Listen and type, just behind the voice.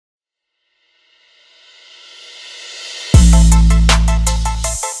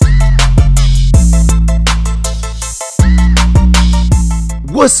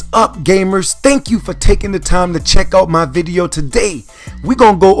What's up, gamers? Thank you for taking the time to check out my video today. We're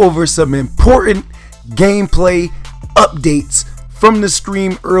gonna go over some important gameplay updates from the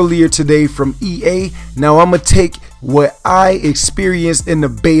stream earlier today from EA. Now I'm gonna take what I experienced in the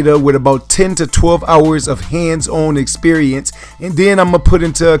beta with about 10 to 12 hours of hands-on experience, and then I'm gonna put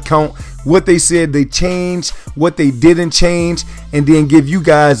into account what they said they changed, what they didn't change, and then give you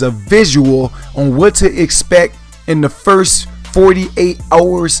guys a visual on what to expect in the first 48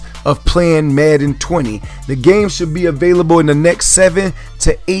 hours of playing Madden 20. The game should be available in the next 7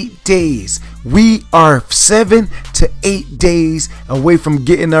 to 8 days. We are 7 to 8 days away from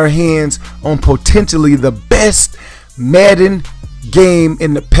getting our hands on potentially the best Madden game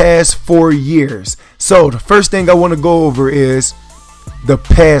in the past 4 years. So the first thing I want to go over is the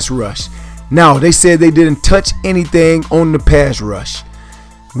pass rush. Now they said they didn't touch anything on the pass rush.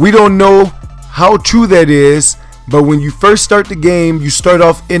 We don't know how true that is, but when you first start the game, you start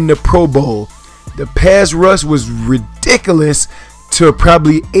off in the Pro Bowl. The pass rush was ridiculous to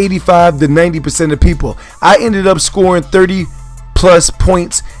probably 85 to 90% of people. I ended up scoring 30 plus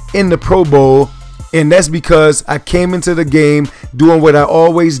points in the Pro Bowl, and that's because I came into the game doing what I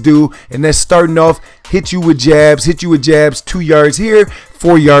always do, and that's starting off, hit you with jabs, 2 yards here,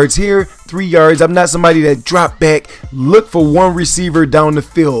 4 yards here, 3 yards. I'm not somebody that drop back, look for one receiver down the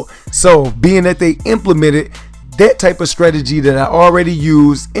field. So being that they implemented that type of strategy that I already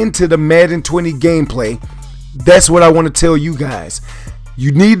used into the Madden 20 gameplay, that's what I want to tell you guys.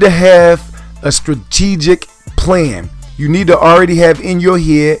 You need to have a strategic plan. You need to already have in your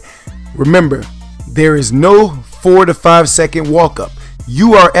head, remember, there is no 4 to 5 second walk up.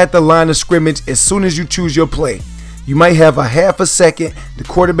 You are at the line of scrimmage as soon as you choose your play. You might have a half a second, the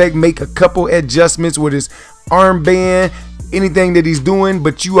quarterback make a couple adjustments with his armband, anything that he's doing,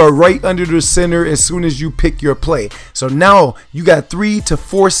 but you are right under the center as soon as you pick your play. So now you got 3 to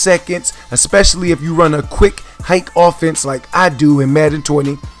 4 seconds, especially if you run a quick hike offense like I do in Madden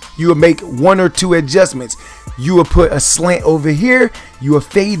 20. You will make 1 or 2 adjustments. You will put a slant over here, you will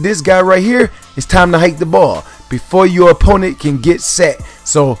fade this guy right here. It's time to hike the ball before your opponent can get set.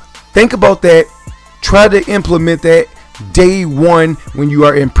 So think about that. Try to implement that day one when you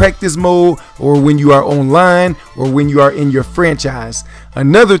are in practice mode, or when you are online, or when you are in your franchise.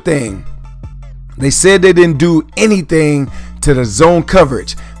 Another thing, they said they didn't do anything to the zone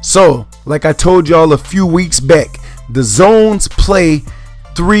coverage. So like I told y'all a few weeks back, the zones play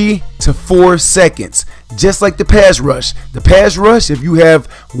 3 to 4 seconds, just like the pass rush. The pass rush, if you have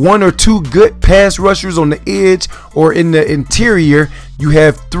 1 or 2 good pass rushers on the edge or in the interior, you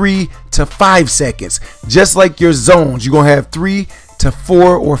have 3 to 5 seconds. Just like your zones, you're gonna have 3 to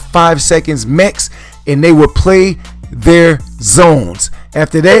 4 or 5 seconds max, and they will play their zones.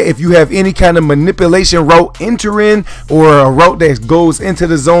 After that, if you have any kind of manipulation route entering, or a route that goes into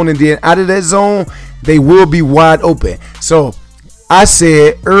the zone and then out of that zone, they will be wide open. So I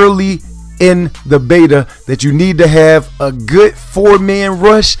said early in the beta that you need to have a good 4-man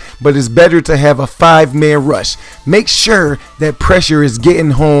rush, but it's better to have a 5-man rush. Make sure that pressure is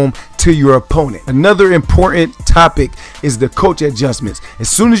getting home to your opponent. Another important topic is the coach adjustments. As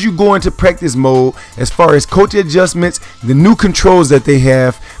soon as you go into practice mode, as far as coach adjustments, the new controls that they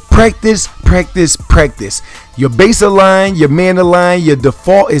have, practice, practice, practice. Your base align, your man align, your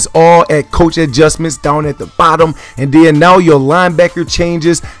default is all at coach adjustments down at the bottom, and then now your linebacker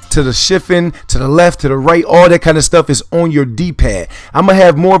changes to the shifting, to the left, to the right, all that kind of stuff is on your D-pad. I'm gonna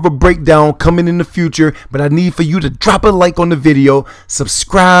have more of a breakdown coming in the future, but I need for you to drop a like on the video,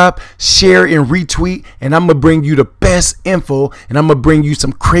 subscribe, share, and retweet, and I'm gonna bring you the best info, and I'm gonna bring you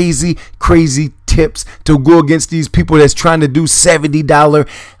some crazy tips to go against these people that's trying to do $70, $100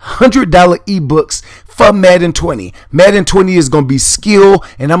 ebooks for Madden 20. Madden 20 is going to be skill,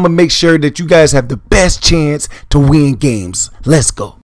 and I'm going to make sure that you guys have the best chance to win games. Let's go.